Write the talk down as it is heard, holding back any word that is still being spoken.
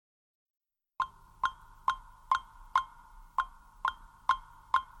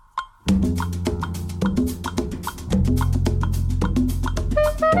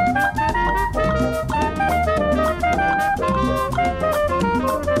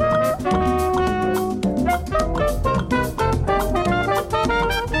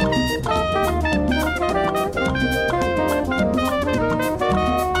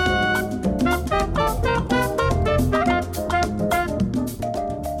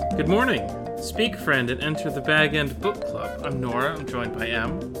Good morning. Speak, friend, and enter the Bag End Book Club. I'm Nora. I'm joined by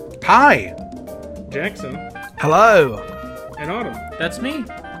Em, Hi. Jackson, Hello. and Autumn. That's me.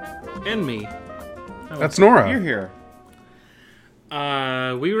 And me. That's Nora. You're here.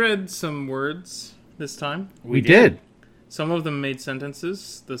 We read some words this time. We did. Some of them made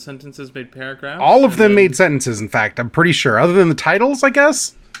sentences. The sentences made paragraphs. All of and them then- made sentences, in fact. I'm pretty sure. Other than the titles, I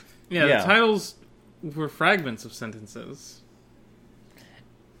guess? Yeah, Yeah. the titles were fragments of sentences.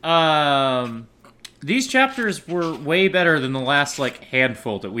 These chapters were way better than the last,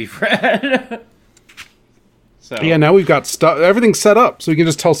 handful that we've read. So, Yeah, now we've got stuff. Everything's set up, so we can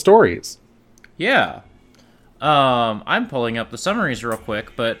just tell stories. yeah. I'm pulling up the summaries real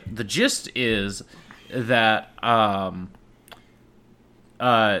quick, but the gist is that, the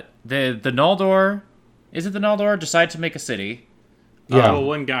Noldor, is it the Noldor, decide to make a city. Yeah. Well,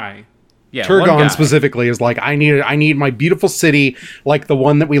 one guy. Yeah, one guy. Turgon specifically is like, I need my beautiful city like the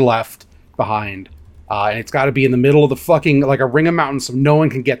one that we left behind. And it's got to be in the middle of the fucking, like a ring of mountains so no one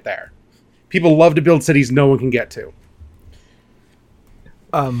can get there. People love to build cities no one can get to.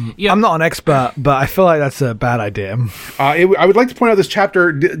 Yeah. I'm not an expert, but I feel like that's a bad idea. I would like to point out this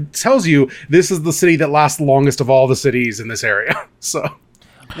chapter tells you this is the city that lasts longest of all the cities in this area. So,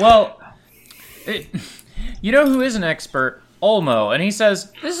 Well, you know who is an expert? Olmo, and he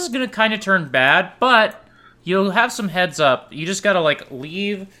says, this is going to kind of turn bad, but you'll have some heads up. You just got to,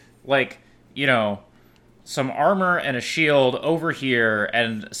 leave, some armor and a shield over here,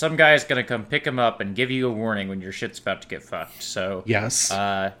 and some guy's going to come pick him up and give you a warning when your shit's about to get fucked. So, yes.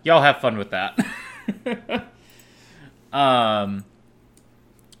 y'all have fun with that.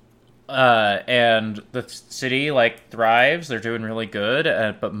 And the city, thrives. They're doing really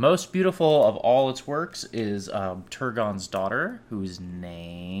good. But most beautiful of all its works is Turgon's daughter, who's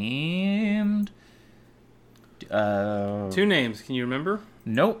named... Two names. Can you remember?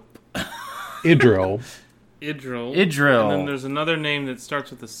 Nope. Idril. Idril. Idril. And then there's another name that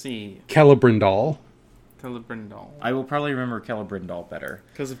starts with a C. Celebrimbor. Celebrimbor. I will probably remember Celebrimbor better.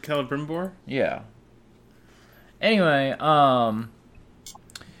 Because of Celebrimbor? Yeah. Anyway,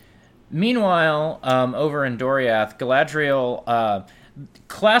 meanwhile, over in Doriath, Galadriel,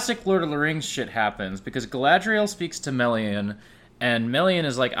 classic Lord of the Rings shit happens, because Galadriel speaks to Melian, and Melian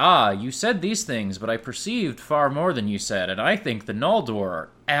is like, you said these things, but I perceived far more than you said, and I think the Noldor are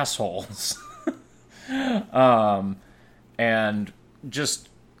assholes. And just,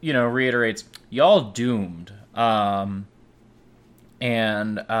 reiterates, y'all doomed.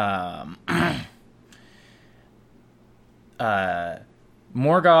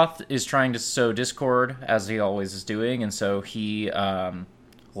 Morgoth is trying to sow discord, as he always is doing, and so he,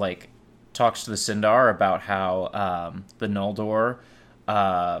 talks to the Sindar about how, the Noldor,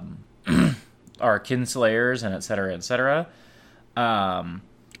 are kinslayers, and et cetera, et cetera.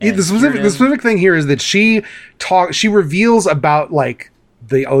 The specific thing here is that she reveals about,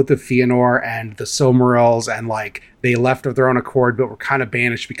 the Oath of Fëanor and the Silmarils, and, they left of their own accord, but were kind of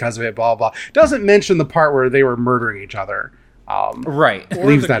banished because of it, blah, blah. Doesn't mention the part where they were murdering each other. Right.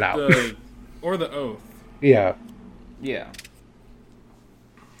 Leaves that out. Or the Oath. Yeah. Yeah.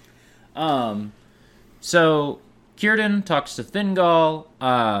 So Círdan talks to Thingol,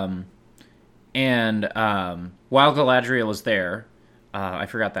 and while Galadriel is there, I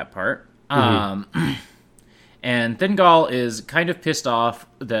forgot that part. And Thingol is kind of pissed off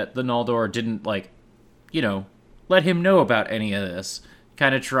that the Noldor didn't let him know about any of this.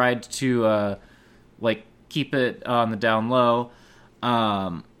 Kind of tried to keep it on the down low.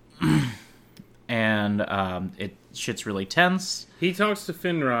 It shit's really tense. He talks to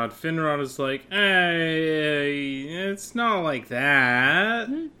Finrod. Finrod is like, hey, it's not like that.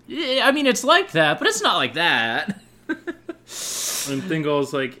 I mean, it's like that, but it's not like that. And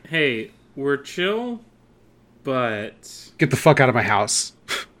Thingol's like, hey, we're chill, but... Get the fuck out of my house.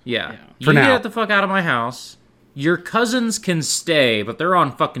 Yeah. For now. Get the fuck out of my house. Your cousins can stay, but they're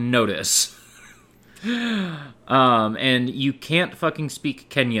on fucking notice. And you can't fucking speak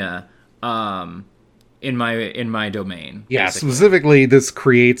Kenya, in my domain. Yeah, basically. specifically, this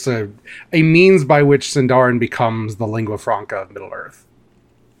creates a means by which Sindarin becomes the lingua franca of Middle-earth.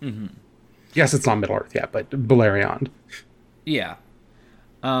 Mm-hmm. Yes, it's not Middle-earth yet, but Beleriand. Yeah.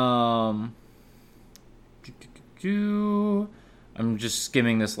 I'm just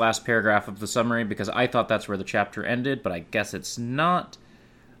skimming this last paragraph of the summary because I thought that's where the chapter ended, but I guess it's not.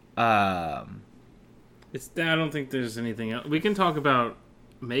 I don't think there's anything else. We can talk about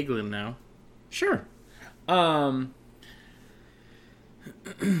Maeglin now. Sure.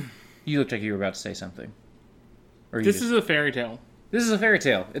 You looked like you were about to say something. This is a fairy tale. This is a fairy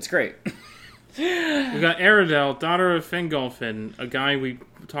tale. It's great. We got Aradel, daughter of Fingolfin, a guy we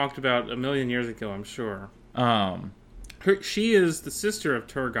talked about a million years ago, I'm sure. She is the sister of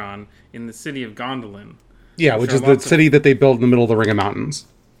Turgon in the city of Gondolin. Yeah, which is the city that they built in the middle of the Ring of Mountains.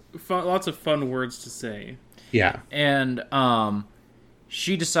 Lots of fun words to say. Yeah. And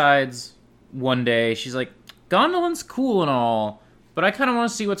she decides one day, she's like, Gondolin's cool and all, but I kind of want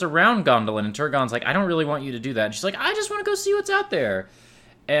to see what's around Gondolin. And Turgon's like, I don't really want you to do that. And she's like, I just want to go see what's out there.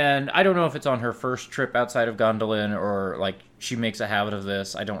 And I don't know if it's on her first trip outside of Gondolin or, like, she makes a habit of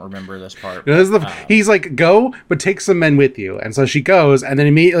this. I don't remember this part. He's like, go, but take some men with you. And so she goes, and then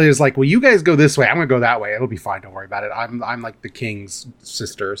immediately is like, well, you guys go this way. I'm going to go that way. It'll be fine. Don't worry about it. I'm like the king's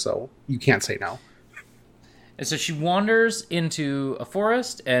sister, so you can't say no. And so she wanders into a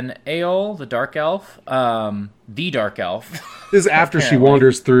forest, and Eol, the dark elf, This is after she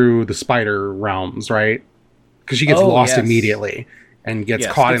wanders through the spider realms, right? Because she gets lost immediately and gets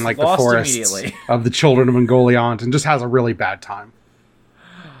caught in like the forests of the children of Ungoliant and just has a really bad time.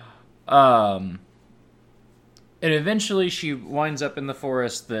 And eventually she winds up in the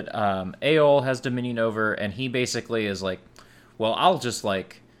forest that Eol has dominion over, and he basically is like, well, I'll just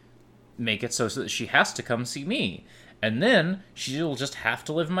like make it so that she has to come see me. And then she'll just have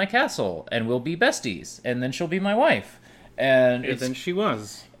to live in my castle, and we'll be besties, and then she'll be my wife. And then she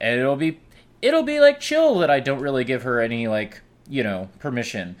was. And it'll be like chill that I don't really give her any like, you know,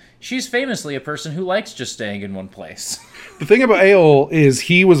 permission. She's famously a person who likes just staying in one place. The thing about Eol is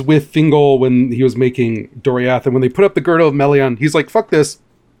he was with Thingol when he was making Doriath, and when they put up the girdle of Melion, he's like, fuck this,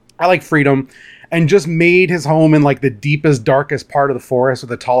 I like freedom, and just made his home in like the deepest, darkest part of the forest with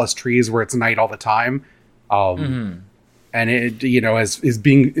the tallest trees where it's night all the time. And it, you know, as is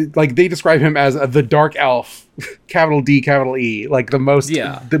being like, they describe him as the dark elf, capital D, capital E, like the most,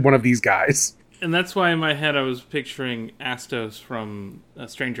 one of these guys. And that's why in my head I was picturing Astos from A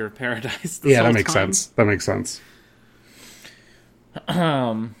Stranger of Paradise. That makes sense. That makes sense.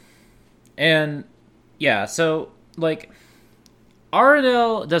 And yeah, so like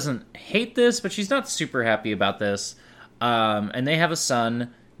Aradel doesn't hate this, but she's not super happy about this. And they have a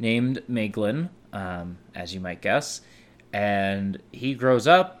son named Maeglin, as you might guess. And he grows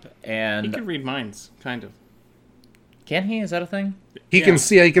up and he can read minds, kind of. Can he? Is that a thing? He can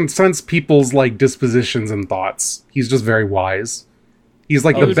see. He can sense people's like dispositions and thoughts. He's just very wise. He's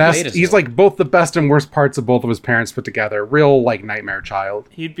like the best. He's like both the best and worst parts of both of his parents put together. Real like nightmare child.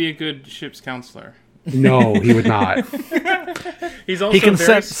 He'd be a good ship's counselor. No, he would not. He's also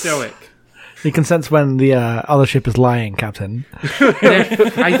very stoic. He can sense when the other ship is lying, Captain.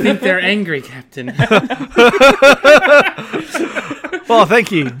 I think they're angry, Captain. Well,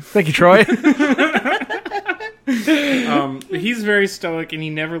 thank you, Troy. He's very stoic, and he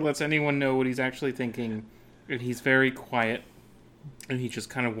never lets anyone know what he's actually thinking. And he's very quiet, and he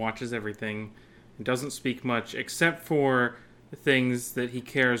just kind of watches everything and doesn't speak much, except for the things that he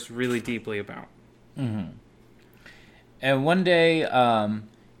cares really deeply about. Mm-hmm. And one day,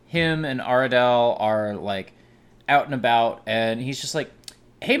 him and Aradel are like out and about, and he's just like,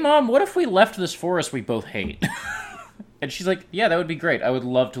 "Hey, Mom, what if we left this forest we both hate?" And she's like, "Yeah, that would be great. I would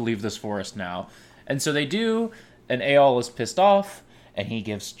love to leave this forest now." And so they do, and Eol is pissed off, and he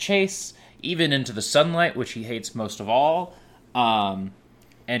gives chase, even into the sunlight, which he hates most of all.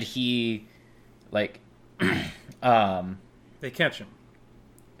 And he, like, they catch him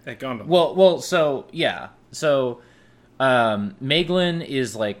at Gondolin. Well, so, yeah. So, Maeglin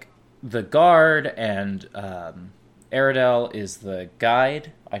is, like, the guard, and Aradel is the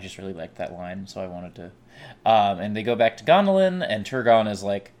guide. I just really liked that line, so I wanted to... and they go back to Gondolin, and Turgon is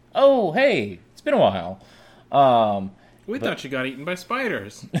like, "Oh, hey, it's been a while." We thought you got eaten by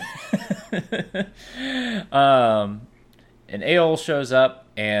spiders. And Eol shows up,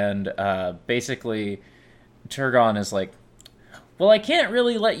 and basically Turgon is like, "Well, I can't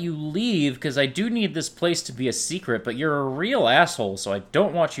really let you leave because I do need this place to be a secret, but you're a real asshole, so I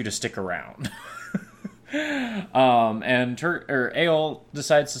don't want you to stick around." And Eol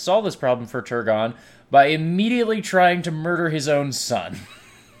decides to solve this problem for Turgon by immediately trying to murder his own son.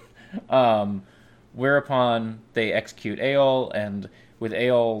 Whereupon they execute Eol, and with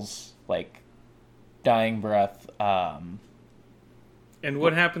Eol's like dying breath. And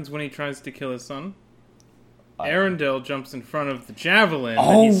what happens when he tries to kill his son? Arundel jumps in front of the javelin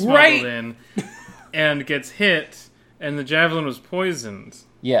that he smuggled in and gets hit, and the javelin was poisoned.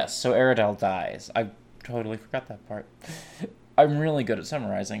 Yes, so Aradel dies. I totally forgot that part. I'm really good at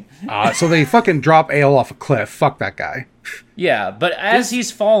summarizing. So they fucking drop Eol off a cliff. Fuck that guy. Yeah, but as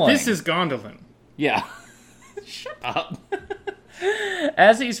he's falling... This is Gondolin. Yeah. Shut up.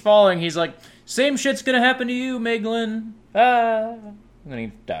 As he's falling, he's like, "Same shit's gonna happen to you, Maeglin." And then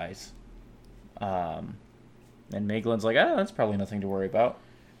he dies. And Maeglin's like, that's probably nothing to worry about.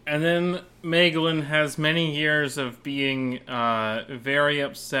 And then Maeglin has many years of being very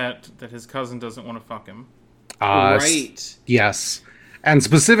upset that his cousin doesn't want to fuck him. Right. Yes. And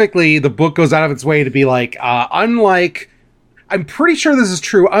specifically, the book goes out of its way to be like, unlike... I'm pretty sure this is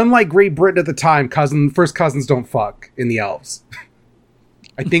true. Unlike Great Britain at the time, first cousins don't fuck in the elves.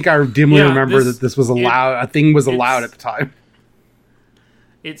 I think I dimly remember that this was allowed. A thing was allowed at the time.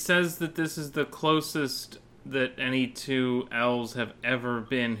 It says that this is the closest that any two elves have ever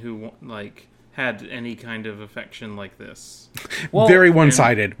been who had any kind of affection like this. Well, very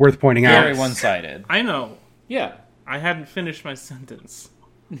one-sided. Worth pointing out. Very one-sided. I know. Yeah. I hadn't finished my sentence,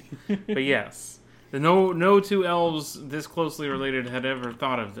 but yes. No two elves this closely related had ever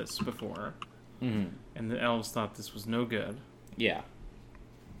thought of this before. Mm-hmm. And the elves thought this was no good. Yeah.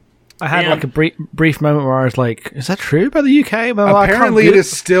 I had a brief moment where I was like, is that true about the UK? Well, apparently it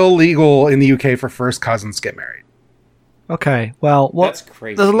is still legal in the UK for first cousins to get married. Okay, well, that's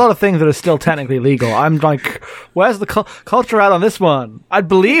crazy. There's a lot of things that are still technically legal. I'm like, where's the culture at on this one? I'd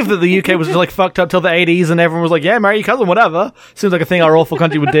believe that the UK was just fucked up till the 80s and everyone was like, yeah, marry your cousin, whatever. Seems like a thing our awful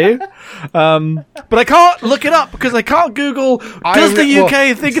country would do. But I can't look it up because I can't Google, does the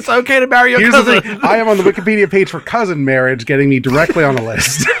UK think it's okay to marry your cousin? I am on the Wikipedia page for cousin marriage, getting me directly on the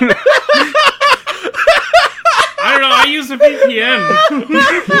list. I don't know, I use a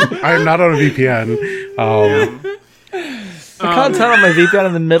VPN. I am not on a VPN. I can't turn on my VPN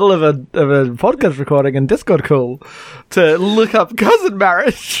in the middle of a podcast recording and Discord call to look up cousin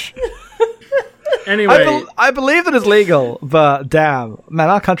marriage. Anyway, I believe that it's legal, but damn, man,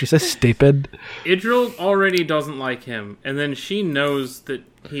 our country's so stupid. Idril already doesn't like him, and then she knows that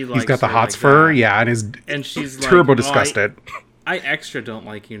he likes. He's got the hots for her, yeah, and she's turbo disgusted. I extra don't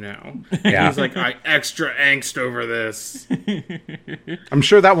like you now. Yeah. He's like, I extra angst over this. I'm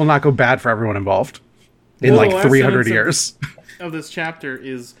sure that will not go bad for everyone involved. In 300 years. Of this chapter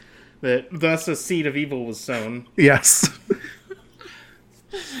is that thus a seed of evil was sown. Yes.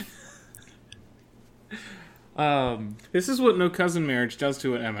 This is what no cousin marriage does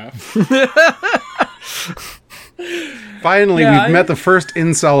to an MF. Finally, we've met the first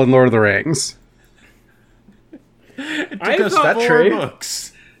incel in Lord of the Rings. Is that true?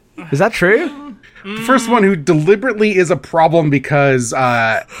 Books. Is that true? The first one who deliberately is a problem because,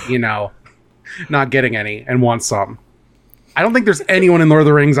 not getting any and wants some. I don't think there's anyone in Lord of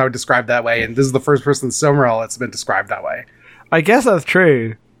the Rings I would describe that way, and this is the first person in Silmaril that's been described that way. I guess that's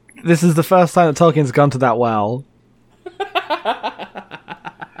true. This is the first time that Tolkien's gone to that well.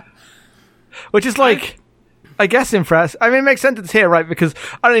 Which is I guess impressed. I mean, it makes sense it's here, right? Because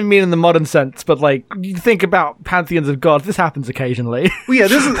I don't even mean in the modern sense, but you think about pantheons of gods, this happens occasionally. Well, yeah,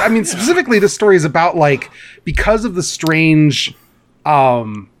 this is, specifically this story is about, because of the strange,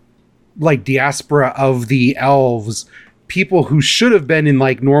 diaspora of the elves, people who should have been in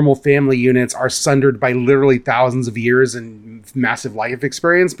normal family units are sundered by literally thousands of years and massive life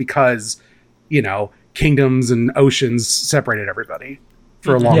experience because, kingdoms and oceans separated everybody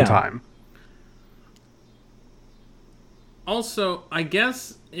for a long time. Also, I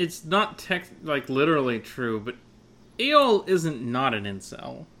guess it's not literally true, but Eol isn't not an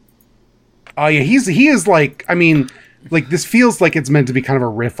incel. Oh yeah, he is this feels like it's meant to be kind of a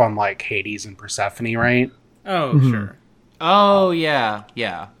riff on Hades and Persephone, right? Oh, sure. Oh, yeah.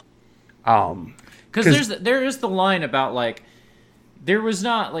 Because there is the line about, there was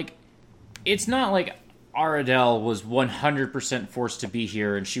not, it's not like Aradel was 100% forced to be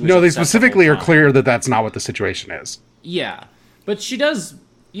here and she was... No, they specifically are clear that that's not what the situation is. Yeah. But she does,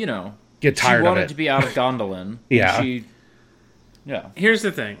 get tired of it. She wanted to be out of Gondolin. Yeah. Yeah. Here's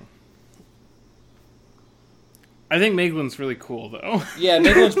the thing. I think Maeglin's really cool, though. Yeah,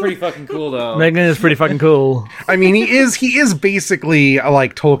 Maeglin's pretty fucking cool, though. Maeglin is pretty fucking cool. I mean, he is basically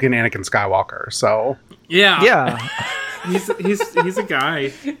Tolkien Anakin Skywalker, so... Yeah. Yeah. He's a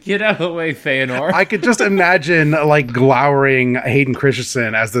guy. Get out of the way, Feanor. I could just imagine, glowering Hayden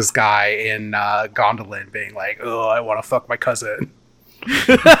Christensen as this guy in Gondolin being like, oh, I want to fuck my cousin.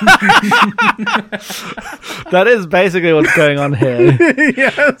 That is basically what's going on here.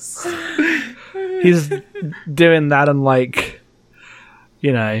 Yes. He's doing that and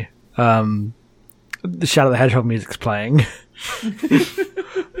the Shadow the Hedgehog music's playing.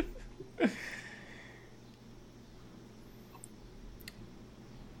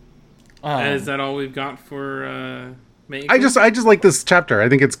 Is that all we've got for Maeglin? I just like this chapter. I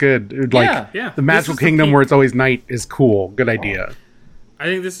think it's good. The magical kingdom where it's always night is cool. Good idea. I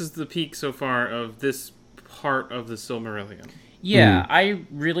think this is the peak so far of this part of the Silmarillion. Yeah, I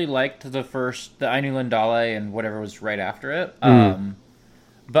really liked the Ainulindale and whatever was right after it.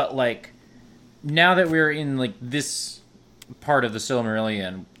 But now that we're in like this part of the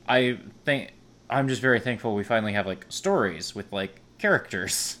Silmarillion, I think I'm just very thankful we finally have like stories with like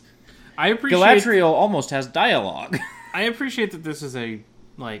characters. I appreciate Galadriel almost has dialogue. I appreciate that this is a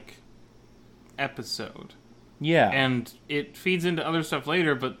like episode. Yeah. And it feeds into other stuff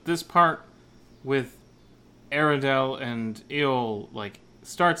later, but this part with Aradel and Eol like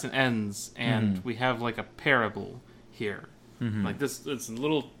starts and ends, and we have like a parable here. Like this, it's a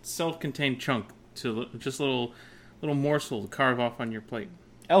little self-contained chunk to just little morsel to carve off on your plate.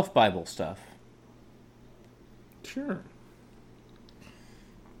 Elf Bible stuff. Sure.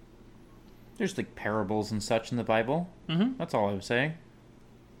 There's like parables and such in the Bible. That's all I was saying.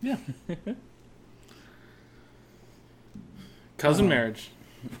 Yeah. Cousin marriage.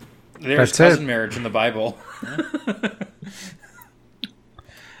 There's That's cousin it. marriage in the Bible.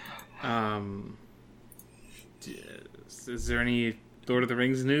 Is there any Lord of the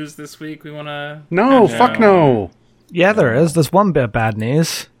Rings news this week we want to... No, fuck no. Yeah, there is. There's one bit of bad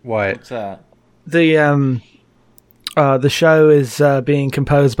news. What? What's that? The show is being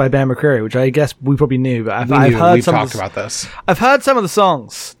composed by Ben McCreary, which I guess we probably knew, but I've heard We've some talked of the, about this. I've heard some of the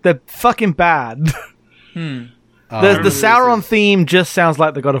songs. They're fucking bad. The Sauron theme just sounds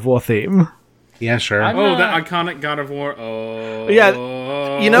like the God of War theme. Yeah, sure. Oh, that iconic God of War. Oh.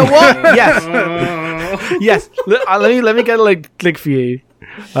 Yeah. You know what? Yes. Yes. Let me get a lick for you.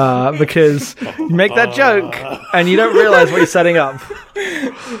 Because you make that joke and you don't realize what you're setting up.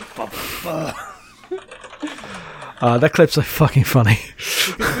 That clip's so fucking funny.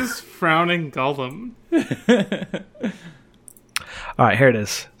 Look at this frowning golem. Alright, here it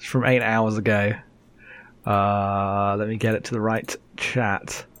is. It's from 8 hours ago. Let me get it to the right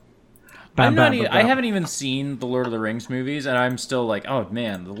chat. Bam, bam, bam, I bam. haven't even seen the Lord of the Rings movies, and I'm still like, oh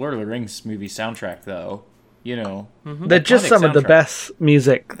man, the Lord of the Rings movie soundtrack, though. You know. They're just iconic some of the soundtrack. best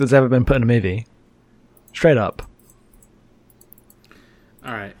music that's ever been put in a movie. Straight up.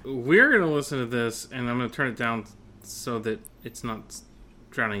 Alright, we're going to listen to this, and I'm going to turn it down so that it's not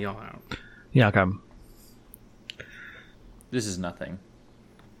drowning y'all out. Yeah, okay. This is nothing.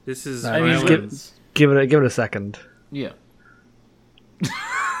 This is I mean, violence. Give it a second. Yeah.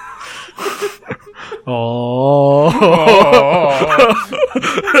 Oh.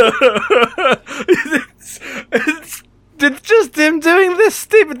 It's just him doing this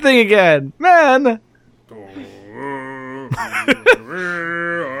stupid thing again. Man.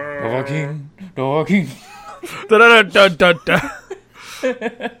 Dogging. Da-da-da-da-da-da.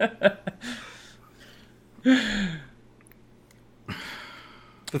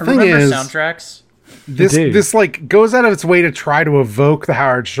 The thing Remember is, soundtracks? this like goes out of its way to try to evoke the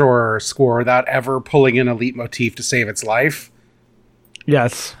Howard Shore score without ever pulling in a leitmotif to save its life.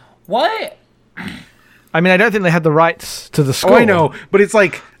 Yes. What? I mean, I don't think they had the rights to the score. Oh, I know, but it's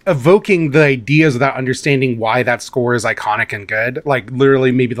like evoking the ideas without understanding why that score is iconic and good. Like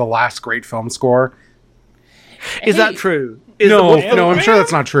literally, maybe the last great film score. Is that true? No, I'm sure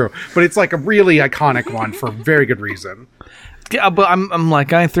that's not true. But it's like a really iconic one for very good reason. Yeah, but I'm like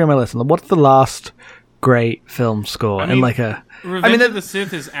going through my list. And what's the last great film score? mean, And like a, Revenge of the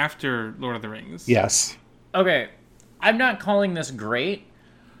Sith is after Lord of the Rings. Yes. Okay, I'm not calling this great,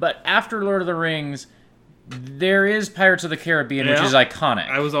 but after Lord of the Rings, there is Pirates of the Caribbean, which Yeah. is iconic.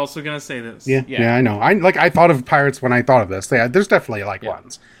 I was also going to say this. Yeah, I know. I thought of pirates when I thought of this. There's definitely like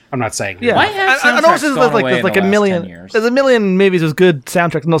ones. I'm not saying. yeah. Why have and soundtracks also gone away there's in like the a last million. 10 years? There's a million movies with good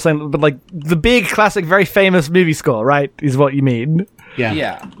soundtracks. I'm not saying, but like the big classic, very famous movie score, right? Is what you mean? Yeah.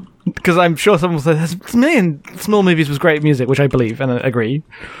 Yeah. Because I'm sure someone will say there's a million small movies with great music, which I believe and I agree.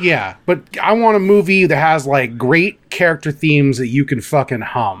 Yeah, but I want a movie that has like great character themes that you can fucking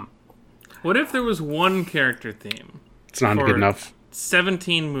hum. What if there was one character theme It's not For- good enough.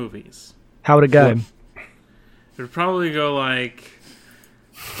 17 movies? How would it go? It would probably go like...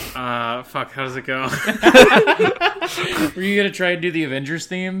 fuck, how does it go? Were you gonna try and do the Avengers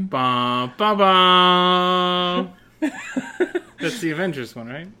theme? Bum, bum, bum. That's the Avengers one,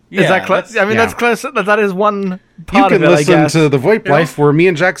 right? Is that close? I mean, yeah. that's close. That is one You part can of it, I listen guess. to the VoIP Life where me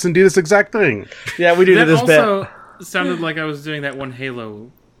and Jackson do this exact thing. Yeah, we do That this bit. also sounded like I was doing that one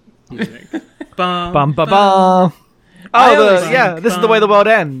Halo music. Bum, Bum ba bum. bum. I Oh, always- this is the way the world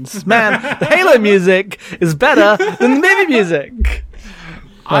ends. Man, the Halo music is better than the movie music.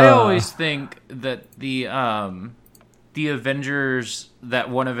 I always think that the Avengers, that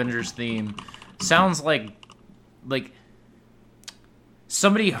one Avengers theme, sounds like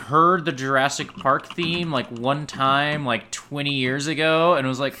somebody heard the Jurassic Park theme like one time, like 20 years ago, and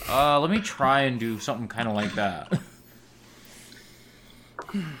was like, let me try and do something kind of like that.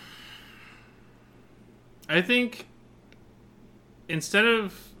 I think instead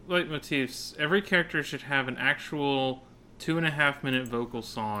of leitmotifs. Every character should have an actual 2.5-minute vocal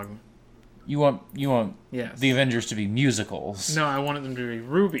song. You want Yes. the Avengers to be musicals? No, I wanted them to be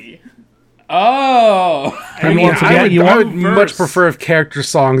Ruby. Oh! I mean, I would much prefer if character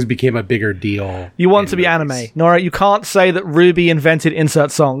songs became a bigger deal. You want to be anime. Nora, you can't say that Ruby invented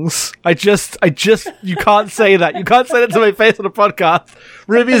insert songs. You can't say that. You can't say that to my face on a podcast.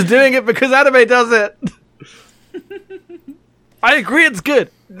 Ruby is doing it because anime does it. I agree, it's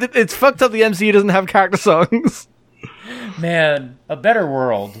good. It's fucked up the MCU doesn't have character songs. Man, a better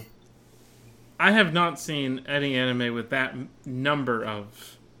world. I have not seen any anime with that number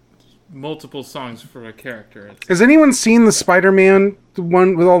of multiple songs for a character. Has anyone seen the Spider-Man, the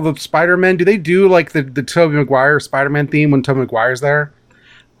one with all the Spider-Men? Do they do like the Tobey Maguire Spider-Man theme when Tobey Maguire's there?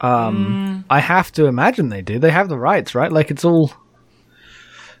 I have to imagine they do. They have the rights, right? Like it's all.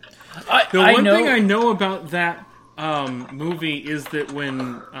 The one thing I know about that movie is that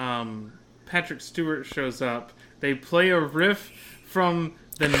when Patrick Stewart shows up, they play a riff from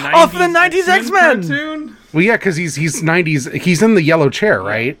the 90s, for the 90s X-Men cartoon. Well, yeah, because he's 90s. He's in the yellow chair,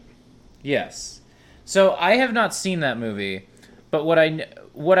 right? Yes. So I have not seen that movie, but what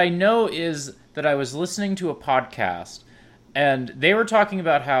I know is that I was listening to a podcast, and they were talking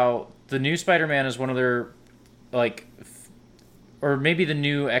about how the new Spider-Man is one of their, like, or maybe the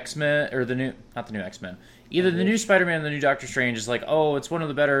new X-Men, or not the new X-Men, either the new Spider-Man and the new Doctor Strange is like, oh, it's one of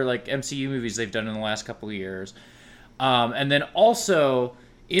the better, like, MCU movies they've done in the last couple of years. And then also,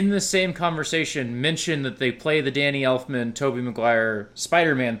 in the same conversation, mention that they play the Danny Elfman, Tobey Maguire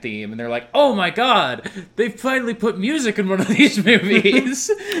Spider-Man theme, and they're like, oh my god, they finally put music in one of these movies.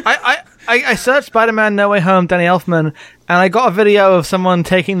 I searched Spider-Man No Way Home, Danny Elfman, and I got a video of someone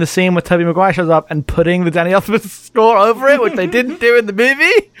taking the scene where Tobey Maguire shows up and putting the Danny Elfman score over it, which they didn't do in the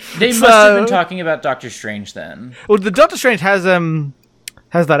movie. They must have been talking about Doctor Strange then. Well, the Doctor Strange has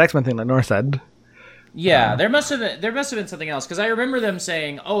that X-Men thing, like Nora said. Yeah, there must have been something else, because I remember them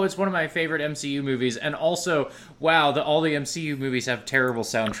saying, "Oh, it's one of my favorite MCU movies," and also, "Wow, all the MCU movies have terrible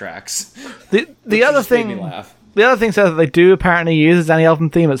soundtracks." The other thing, made me laugh. The other thing says that they do apparently use the Danny Elfman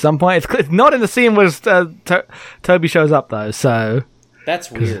theme at some point. It's not in the scene where Toby shows up though, so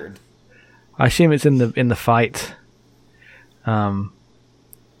that's weird. I assume it's in the fight. I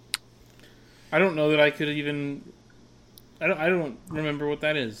don't know that I could even. I don't remember what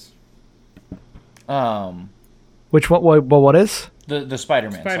that is. Which what is? The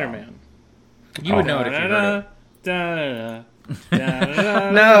Spider-Man Spider-Man. Song. You would know it if you heard it.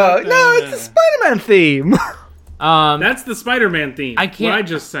 No, it's the Spider-Man theme. That's the Spider-Man theme. I can't. What I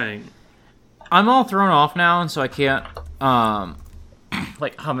just sang. I'm all thrown off now, and so I can't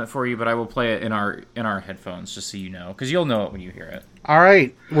like hum it for you. But I will play it in our headphones, just so you know, because you'll know it when you hear it. All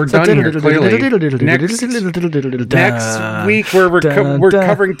right, we're done here. Clearly, next week we're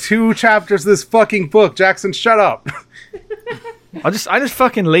covering 2 chapters of this fucking book. Jackson, shut up. I just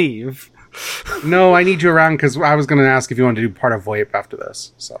fucking leave. No, I need you around because I was going to ask if you wanted to do part of VoIP after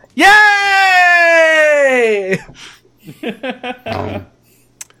this. So yay!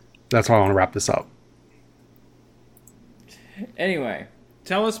 That's why I want to wrap this up. Anyway.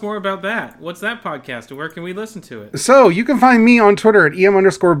 Tell us more about that. What's that podcast, and where can we listen to it? So, you can find me on Twitter at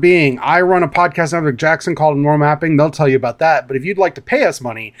EM_being. I run a podcast network Jackson called Neural Mapping. They'll tell you about that. But if you'd like to pay us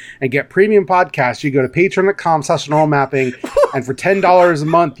money and get premium podcasts, you go to patreon.com/Neural Mapping. And for $10 a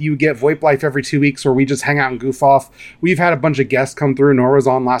month, you get VoIP Life every 2 weeks where we just hang out and goof off. We've had a bunch of guests come through. Nora was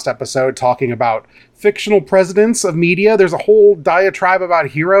on last episode talking about fictional presidents of media. There's a whole diatribe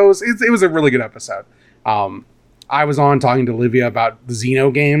about heroes. It was a really good episode. I was on talking to Olivia about the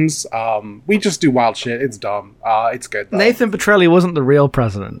Xeno games. We just do wild shit. It's dumb. It's good, though. Nathan Petrelli wasn't the real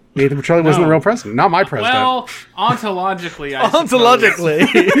president. Nathan Petrelli wasn't the real president. Not my president. Well, ontologically, I Ontologically.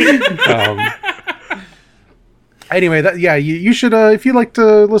 Anyway, you should, if you'd like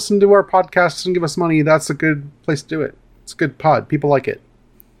to listen to our podcasts and give us money, that's a good place to do it. It's a good pod. People like it.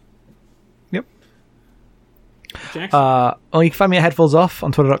 You can find me at Headphones Off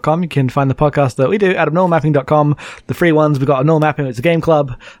on Twitter.com. You can find the podcast that we do at abnormalmapping.com. The free ones, we've got Abnormal Mapping, it's a game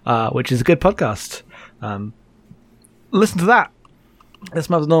club, which is a good podcast. Listen to that. This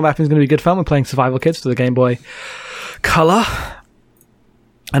month's Abnormal Mapping is going to be good fun. We're playing Survival Kids for the Game Boy Color.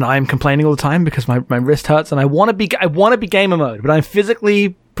 And I'm complaining all the time because my wrist hurts and I want to be gamer mode, but I'm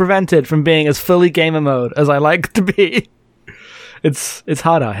physically prevented from being as fully gamer mode as I like to be. It's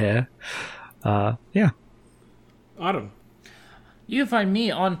hard out here. Yeah. Autumn. You can find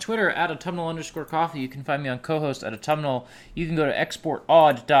me on Twitter at autumnal_coffee. You can find me on co-host at autumnal. You can go to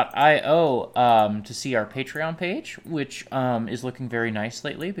exportodd.io to see our Patreon page, which is looking very nice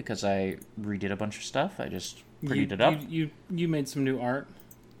lately because I redid a bunch of stuff. I just prettied it up. You made some new art.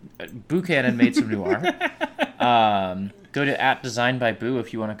 Buchanan made some new art. Go to @designbyboo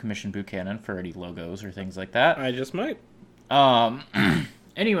if you want to commission Buchanan for any logos or things like that. I just might.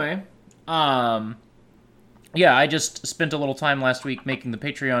 Anyway, yeah, I just spent a little time last week making the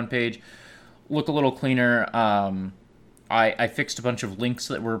Patreon page look a little cleaner. I fixed a bunch of links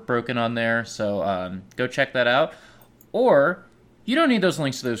that were broken on there, so go check that out. Or, you don't need those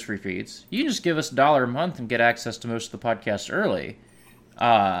links to those free feeds. You can just give us $1 a month and get access to most of the podcast early.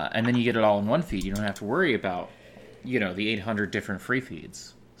 And then you get it all in one feed. You don't have to worry about, the 800 different free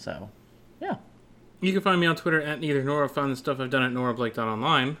feeds. So, yeah. You can find me on Twitter @neithernor. Found the stuff I've done at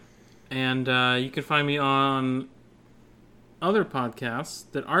norablake.online. And you can find me on other podcasts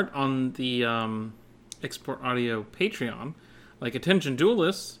that aren't on the Export Audio Patreon, like Attention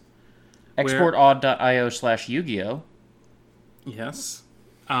Duelists. Exportaud.io/Yu-Gi-Oh! Yes.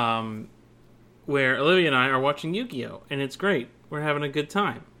 Where Olivia and I are watching Yu-Gi-Oh! And it's great. We're having a good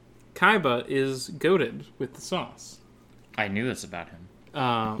time. Kaiba is goated with the sauce. I knew this about him.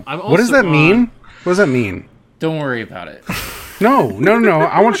 What does that mean? What does that mean? Don't worry about it. No.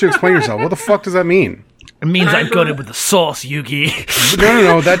 I want you to explain yourself. What the fuck does that mean? It means I'm goated with the sauce, Yugi.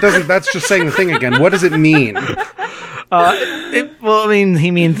 No. That doesn't. That's just saying the thing again. What does it mean? He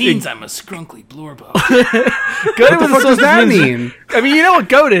means I'm a skrunkly blorbo. Goated What the fuck does that mean? I mean, you know what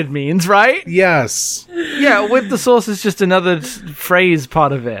goated means, right? Yes. Yeah, with the sauce is just another phrase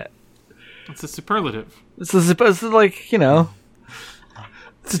part of it. It's a superlative. It's like,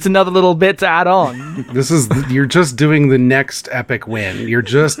 it's just another little bit to add on. You're just doing the next epic win. You're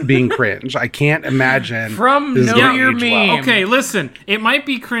just being cringe. I can't imagine. From this is Know gonna Your age well. Meme. Okay, listen. It might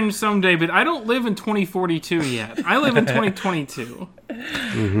be cringe someday, but I don't live in 2042 yet. I live in 2022.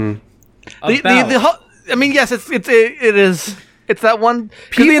 Mm-hmm. Yes, it is. It's that one.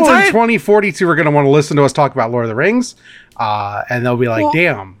 People in 2042 are going to want to listen to us talk about Lord of the Rings, and they'll be like,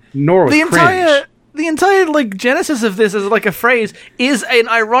 "Damn, Nor was cringe." The entire genesis of this as a phrase is an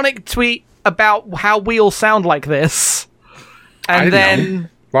ironic tweet about how we all sound like this, and then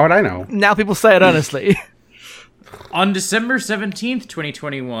why would I know? Now people say it earnestly. On December 17th,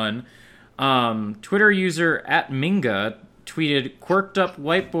 2021, Twitter user @Minga tweeted, "Quirked up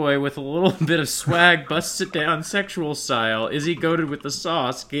white boy with a little bit of swag busts it down sexual style. Is he goated with the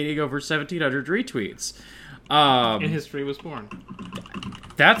sauce?" Gaining over 1,700 retweets. And history was born.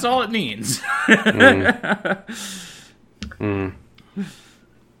 That's all it means.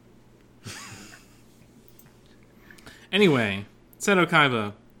 Anyway, Seto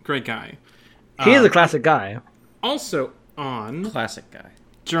Kaiba, great guy. He is a classic guy. Also on Classic guy.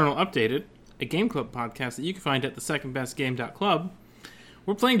 Journal Updated, a game club podcast that you can find at thesecondbestgame.club.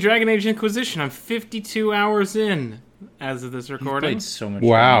 We're playing Dragon Age Inquisition. I'm 52 hours in as of this recording. Played so much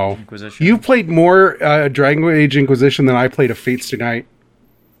Wow. Dragon Age Inquisition. You played more Dragon Age Inquisition than I played of Fates Tonight.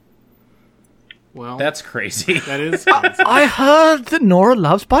 Well, That's crazy. that is crazy. I heard that Nora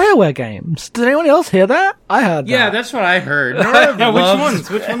loves BioWare games. Did anyone else hear that? I heard that. Yeah, that's what I heard. Nora No, which loves, ones?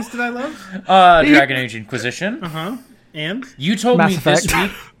 Which ones did I love? Dragon Age Inquisition. And? You told Mass me Effect. this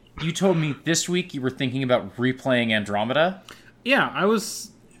week. You told me this week you were thinking about replaying Andromeda. Yeah, I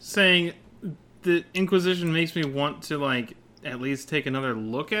was saying the Inquisition makes me want to, at least take another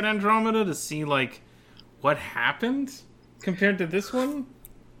look at Andromeda to see, what happened compared to this one.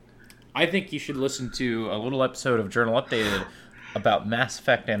 I think you should listen to a little episode of Journal Updated about Mass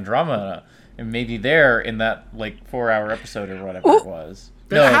Effect Andromeda, and maybe there in that 4-hour episode or whatever it was.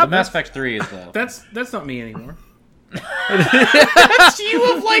 No, the Mass Effect 3 is the. That's not me anymore. That's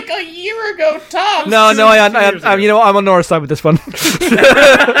you of a year ago, Tom. No, I'm on Nora's side with this one. But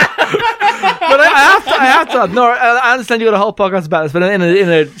I have to. Nora, I understand you got a whole podcast about this, but in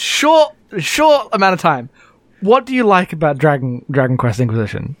a short amount of time, what do you like about Dragon Quest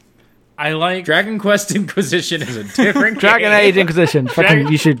Inquisition? I like Dragon Quest Inquisition is a different Dragon Age Inquisition.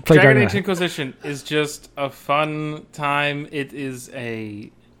 You should play Dragon Age Inquisition is just a fun time. It is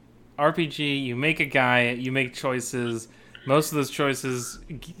a RPG. You make a guy. You make choices. Most of those choices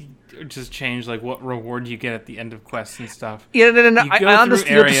just change what reward you get at the end of quests and stuff. Yeah, no. I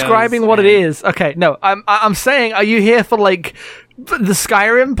understand you're describing what it is. Okay, no, I'm saying, are you here for the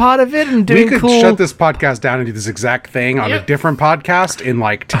Skyrim part of it and doing We could cool? shut this podcast down and do this exact thing on a different podcast in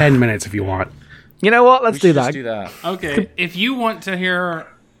 10 minutes if you want. You know what? Let's do Just that. do that. Okay, if you want to hear a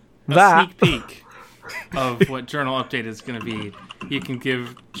That. sneak peek of what Journal Update is going to be, you can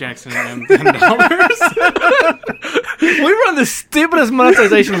give Jackson and M $10. We run the stupidest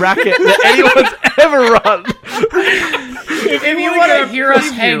monetization racket that anyone's ever run. If you want to hear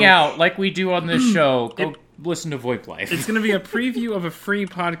us hang out like we do on this show, go listen to VoIP Life. It's going to be a preview of a free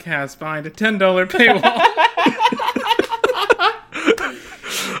podcast behind a $10 paywall.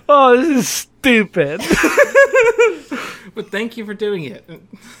 Oh, this is stupid. But thank you for doing it.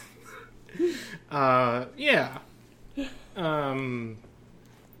 Yeah.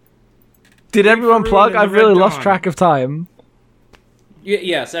 Did everyone Faroon plug? and the I've really Red lost Dawn. track of time.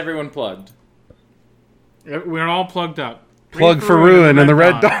 Yes, everyone plugged. We're all plugged up. Plug for Ruin and the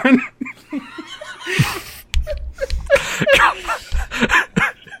Red Dawn.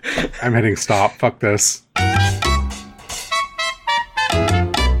 I'm hitting stop. Fuck this.